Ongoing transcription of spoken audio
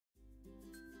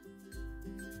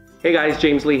Hey guys,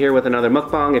 James Lee here with another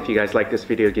mukbang. If you guys like this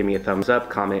video, give me a thumbs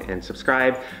up, comment, and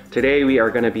subscribe. Today we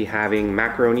are going to be having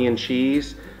macaroni and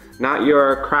cheese. Not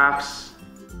your Kraft's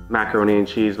macaroni and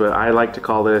cheese, but I like to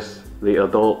call this the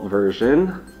adult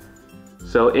version.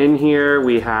 So in here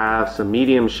we have some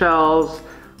medium shells.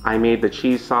 I made the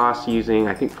cheese sauce using,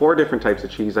 I think, 4 different types of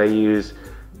cheese. I use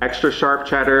extra sharp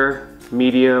cheddar,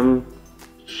 medium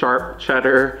sharp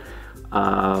cheddar,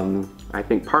 I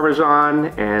think Parmesan,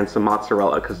 and some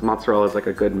mozzarella, because mozzarella is like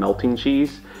a good melting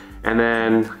cheese. And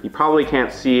then you probably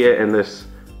can't see it in this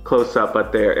close-up,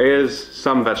 but there is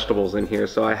some vegetables in here.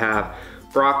 So I have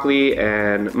broccoli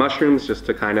and mushrooms just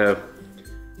to kind of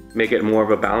make it more of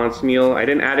a balanced meal. I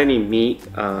didn't add any meat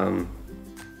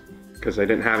because I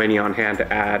didn't have any on hand to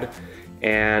add.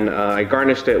 And I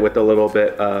garnished it with a little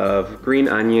bit of green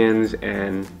onions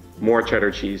and more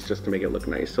cheddar cheese just to make it look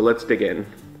nice. So let's dig in.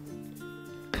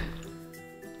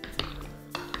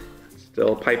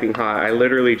 Still piping hot. I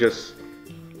literally just,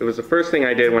 it was the first thing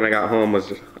I did when I got home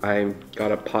was I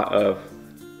got a pot of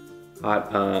hot,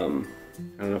 I don't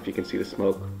know if you can see the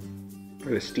smoke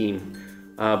or the steam,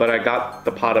 but I got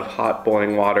the pot of hot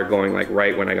boiling water going like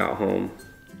right when I got home.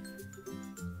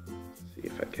 Let's see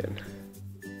if I can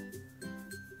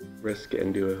risk it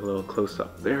and do a little close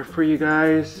up there for you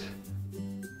guys.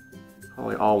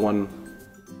 Probably all one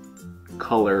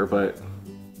color, but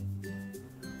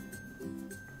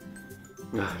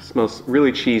it smells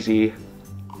really cheesy.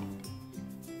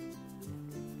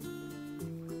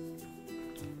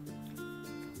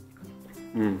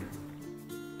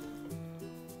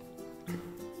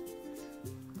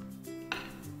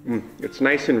 It's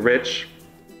nice and rich.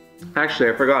 Actually,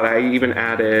 I forgot, I even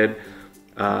added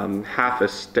half a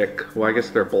stick, well I guess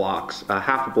they're blocks,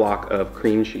 half a block of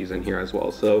cream cheese in here as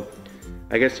well. So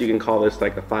I guess you can call this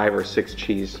like a 5 or 6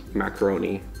 cheese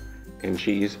macaroni and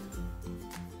cheese.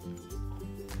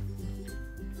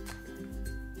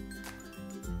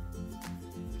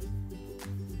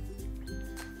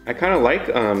 I kind of like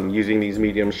using these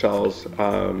medium shells.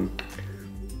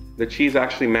 The cheese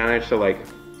actually managed to like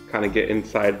kind of get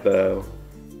inside the,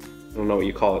 I don't know what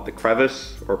you call it, the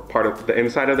crevice or part of the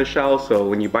inside of the shell. So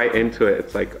when you bite into it,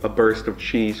 it's like a burst of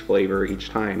cheese flavor each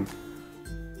time.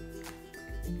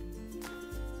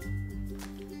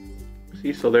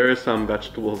 See, so there is some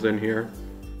vegetables in here.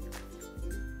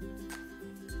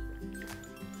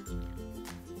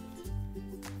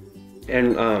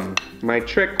 And my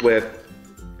trick with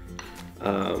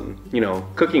you know,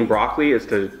 cooking broccoli is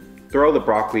to throw the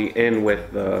broccoli in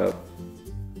with the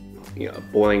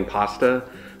boiling pasta.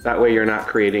 That way you're not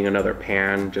creating another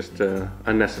pan just to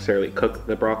unnecessarily cook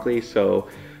the broccoli. So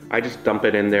I just dump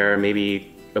it in there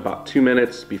maybe about 2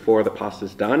 minutes before the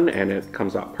pasta's done, and it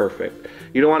comes out perfect.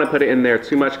 You don't want to put it in there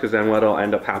too much, because then what'll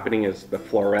end up happening is the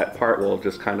floret part will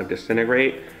just kind of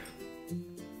disintegrate,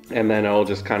 and then it'll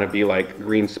just kind of be like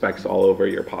green specks all over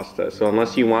your pasta. So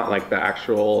unless you want like the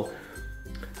actual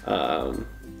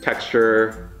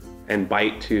texture and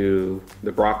bite to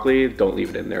the broccoli, don't leave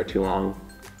it in there too long.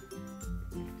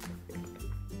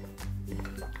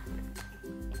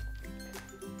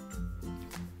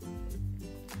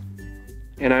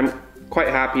 And I'm quite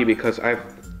happy because I've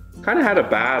kind of had a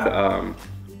bad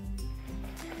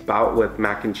bout with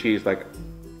mac and cheese. Like,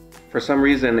 for some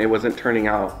reason it wasn't turning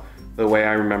out the way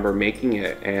I remember making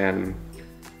it, and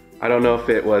I don't know if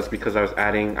it was because I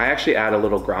actually add a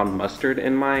little ground mustard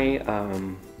in my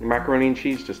macaroni and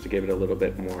cheese just to give it a little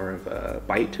bit more of a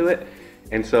bite to it.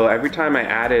 And so every time I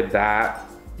added that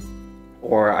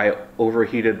or I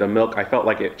overheated the milk, I felt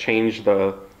like it changed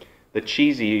the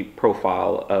cheesy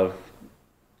profile of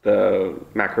the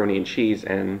macaroni and cheese.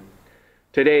 And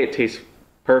today it tastes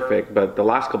perfect, but the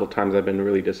last couple times I've been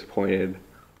really disappointed.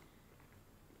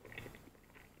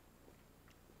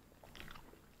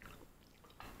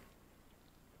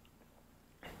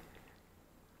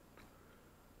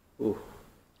 Ooh.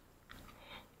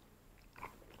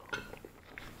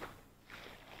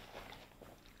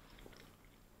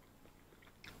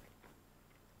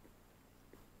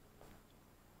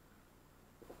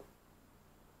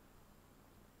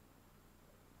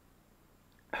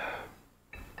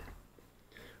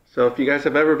 So if you guys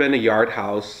have ever been to Yard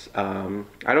House, I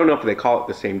don't know if they call it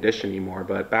the same dish anymore,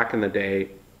 but back in the day,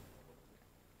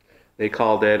 they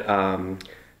called it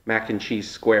mac and cheese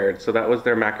squared. So that was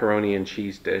their macaroni and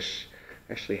cheese dish.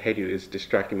 Actually, Hedu is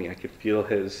distracting me. I could feel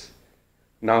his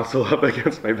nozzle up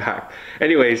against my back.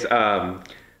 Anyways,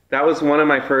 that was one of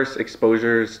my first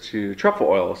exposures to truffle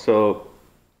oil. So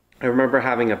I remember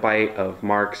having a bite of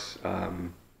Mark's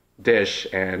dish,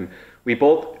 and we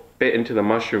both bit into the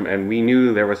mushroom, and we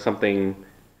knew there was something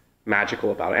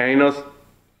magical about it. And I know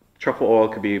truffle oil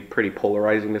could be pretty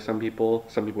polarizing to some people.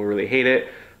 Some people really hate it.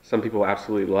 Some people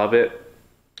absolutely love it.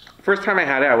 First time I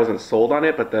had it, I wasn't sold on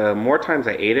it, but the more times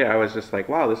I ate it, I was just like,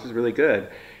 wow, this is really good.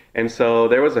 And so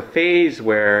there was a phase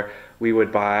where we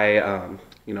would buy,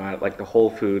 you know, at like the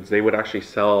Whole Foods, they would actually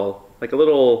sell like a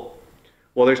little,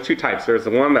 well, there's two types. There's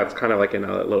the one that's kind of like in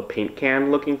a little paint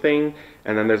can looking thing,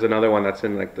 and then there's another one that's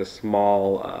in like the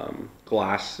small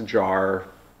glass jar.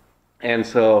 And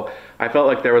so I felt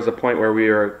like there was a point where we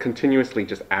were continuously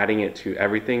just adding it to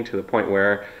everything, to the point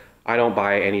where I don't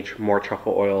buy any more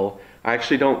truffle oil. I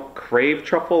actually don't crave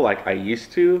truffle like I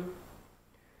used to.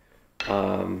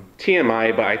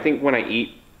 TMI, but I think when I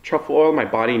eat truffle oil, my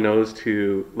body knows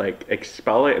to like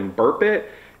expel it and burp it,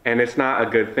 and it's not a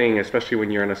good thing, especially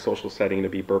when you're in a social setting, to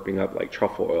be burping up like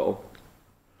truffle oil.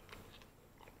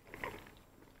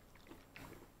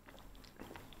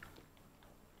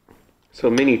 So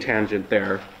mini tangent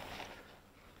there.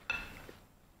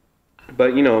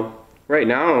 But you know, right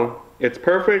now it's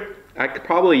perfect. I could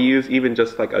probably use even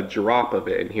just like a drop of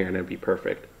it in here and it'd be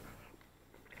perfect.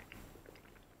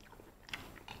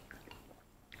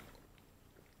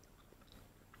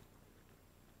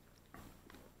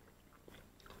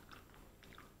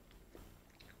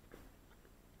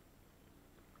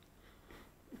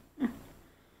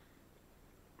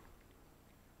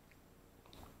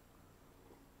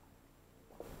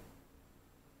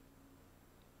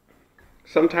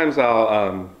 Sometimes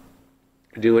I'll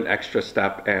do an extra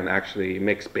step and actually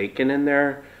mix bacon in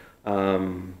there,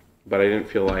 but I didn't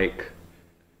feel like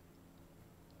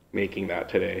making that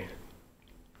today.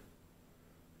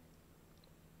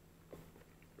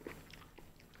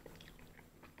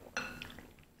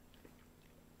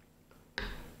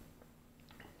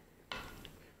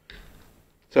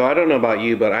 So I don't know about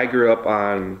you, but I grew up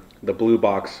on the blue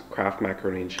box Kraft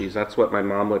macaroni and cheese. That's what my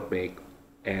mom would make,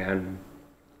 and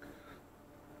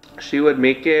she would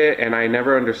make it, and I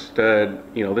never understood,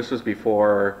 you know, this was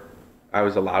before I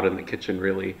was allowed in the kitchen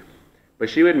really, but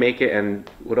she would make it and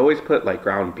would always put like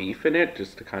ground beef in it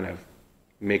just to kind of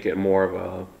make it more of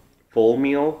a full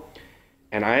meal.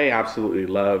 And I absolutely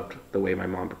loved the way my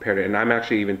mom prepared it. And I'm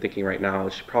actually even thinking right now,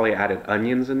 she probably added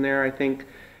onions in there, I think,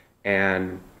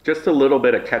 and just a little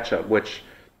bit of ketchup, which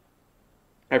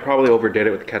I probably overdid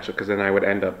it with ketchup because then I would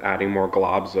end up adding more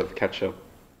globs of ketchup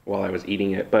while I was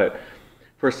eating it. But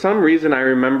for some reason, I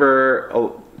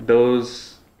remember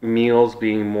those meals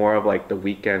being more of like the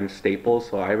weekend staples.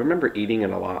 So I remember eating it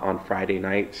a lot on Friday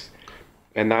nights.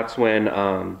 And that's when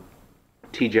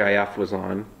TGIF was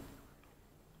on.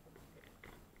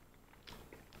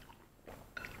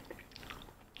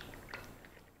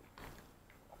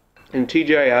 And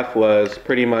TGIF was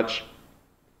pretty much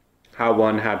how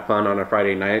one had fun on a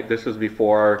Friday night. This was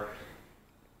before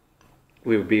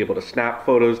we would be able to snap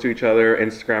photos to each other,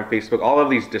 Instagram, Facebook, all of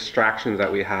these distractions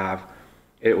that we have.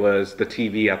 It was the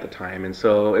TV at the time. And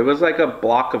so it was like a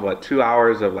block of what, 2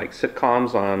 hours of like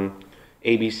sitcoms on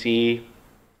ABC.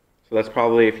 So that's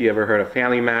probably, if you ever heard of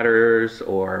Family Matters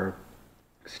or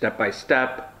Step by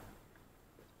Step,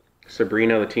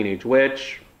 Sabrina the Teenage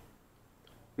Witch.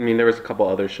 I mean, there was a couple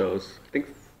other shows.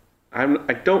 I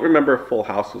don't remember if Full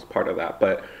House was part of that,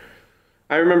 but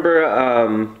I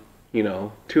remember, you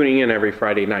know, tuning in every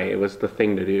Friday night. It was the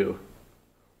thing to do.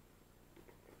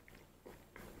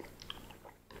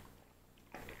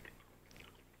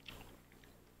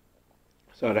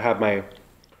 So I'd have my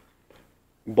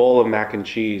bowl of mac and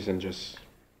cheese and just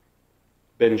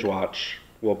binge watch.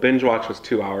 Well, binge watch was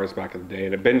 2 hours back in the day,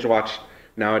 and a binge watch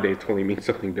nowadays totally means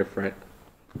something different.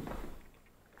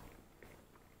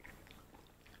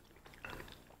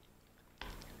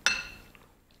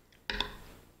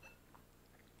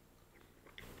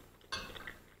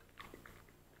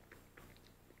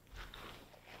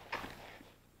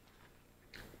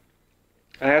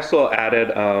 I also added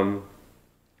a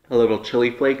little chili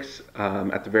flakes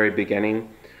at the very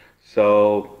beginning.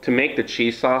 So to make the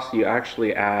cheese sauce, you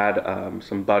actually add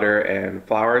some butter and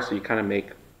flour. So you kind of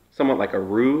make somewhat like a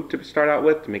roux to start out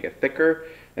with to make it thicker.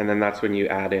 And then that's when you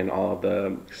add in all of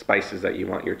the spices that you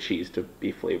want your cheese to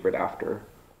be flavored after.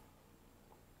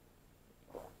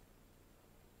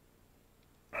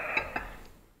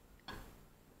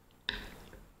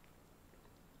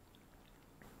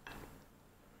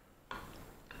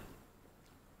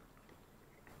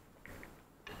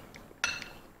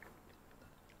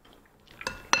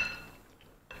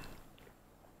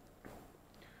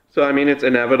 So I mean, it's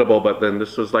inevitable, but then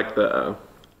this was like the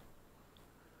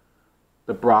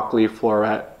broccoli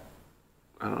floret.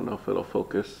 I don't know if it'll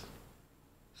focus.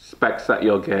 Specks that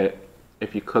you'll get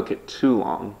if you cook it too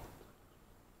long.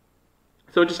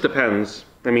 So it just depends.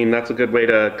 I mean, that's a good way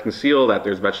to conceal that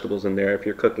there's vegetables in there if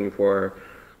you're cooking for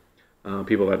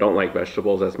people that don't like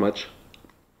vegetables as much.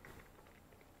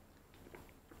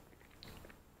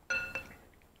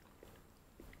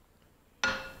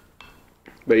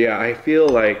 But yeah, I feel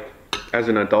like as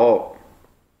an adult,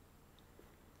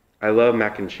 I love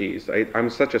mac and cheese. I'm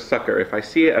such a sucker. If I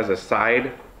see it as a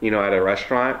side, you know, at a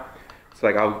restaurant, it's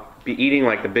like I'll be eating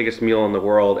like the biggest meal in the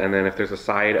world, and then if there's a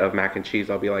side of mac and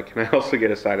cheese, I'll be like, can I also get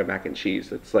a side of mac and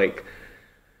cheese? It's like,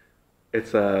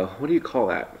 it's what do you call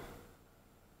that?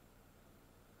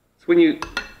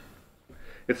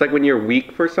 It's like when you're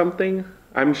weak for something.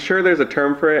 I'm sure there's a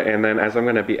term for it, and then as I'm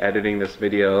gonna be editing this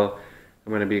video,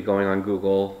 I'm gonna be going on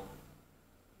Google.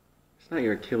 It's not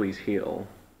your Achilles heel.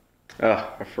 Ugh,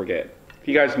 I forget. If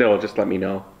you guys know, just let me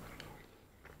know.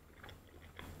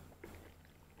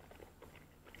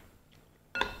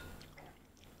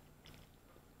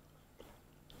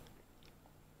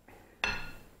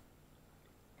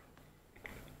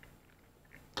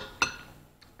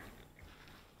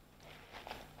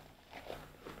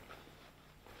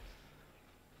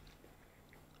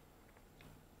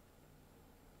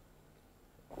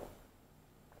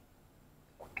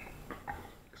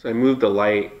 So I moved the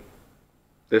light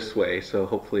this way, so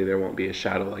hopefully there won't be a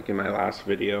shadow like in my last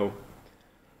video.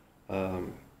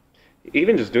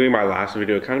 Even just doing my last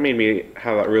video, it kind of made me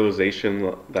have that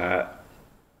realization that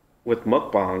with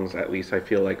mukbangs, at least I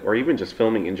feel like, or even just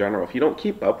filming in general, if you don't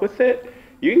keep up with it,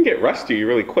 you can get rusty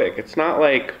really quick. It's not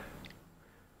like,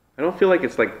 I don't feel like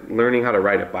it's like learning how to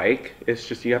ride a bike. It's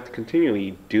just you have to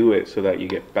continually do it so that you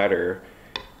get better.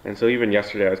 And so even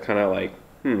yesterday I was kind of like,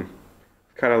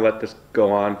 kind of let this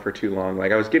go on for too long.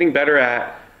 Like I was getting better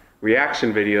at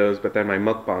reaction videos, but then my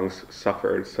mukbangs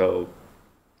suffered. So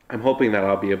I'm hoping that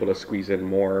I'll be able to squeeze in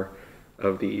more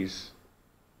of these.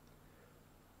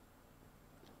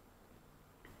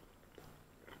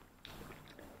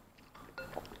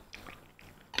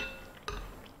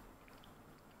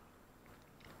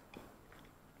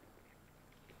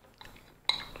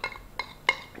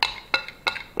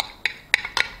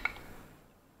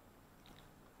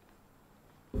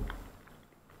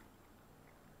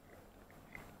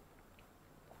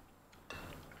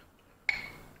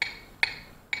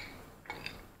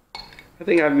 I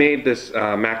think I've made this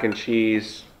mac and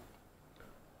cheese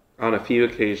on a few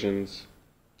occasions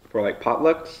for like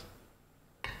potlucks.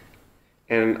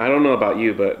 And I don't know about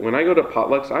you, but when I go to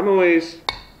potlucks, I'm always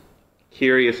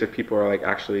curious if people are like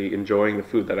actually enjoying the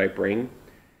food that I bring.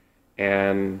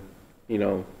 And, you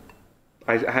know,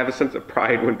 I have a sense of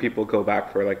pride when people go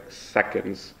back for like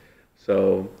seconds.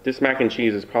 So this mac and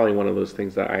cheese is probably one of those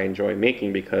things that I enjoy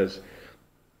making because,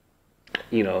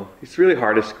 you know, it's really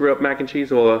hard to screw up mac and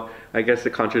cheese. Well, I guess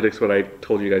it contradicts what I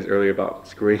told you guys earlier about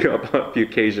screwing up on a few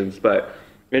occasions. But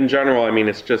in general, I mean,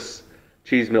 it's just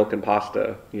cheese, milk, and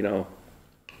pasta, you know.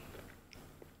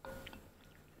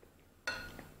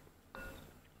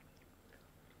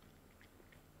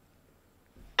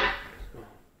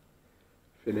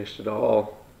 Finished it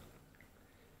all.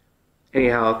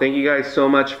 Anyhow, thank you guys so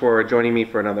much for joining me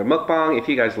for another mukbang. If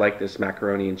you guys like this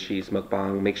macaroni and cheese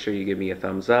mukbang, make sure you give me a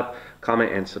thumbs up,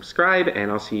 comment, and subscribe, and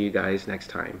I'll see you guys next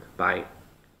time. Bye.